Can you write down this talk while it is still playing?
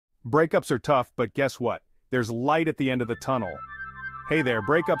Breakups are tough, but guess what? There's light at the end of the tunnel. Hey there,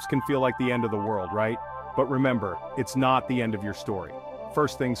 breakups can feel like the end of the world, right? But remember, it's not the end of your story.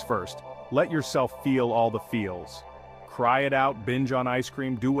 First things first, let yourself feel all the feels. Cry it out, binge on ice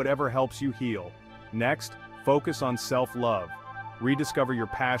cream, do whatever helps you heal. Next, focus on self-love. Rediscover your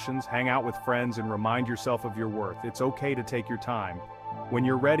passions, hang out with friends, and remind yourself of your worth. It's okay to take your time. When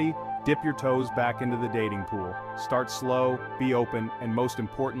you're ready, dip your toes back into the dating pool. Start slow, be open, and most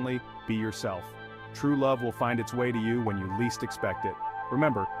importantly, be yourself. True love will find its way to you when you least expect it.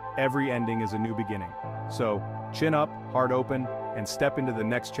 Remember, every ending is a new beginning. So, chin up, heart open, and step into the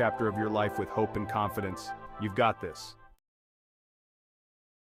next chapter of your life with hope and confidence. You've got this.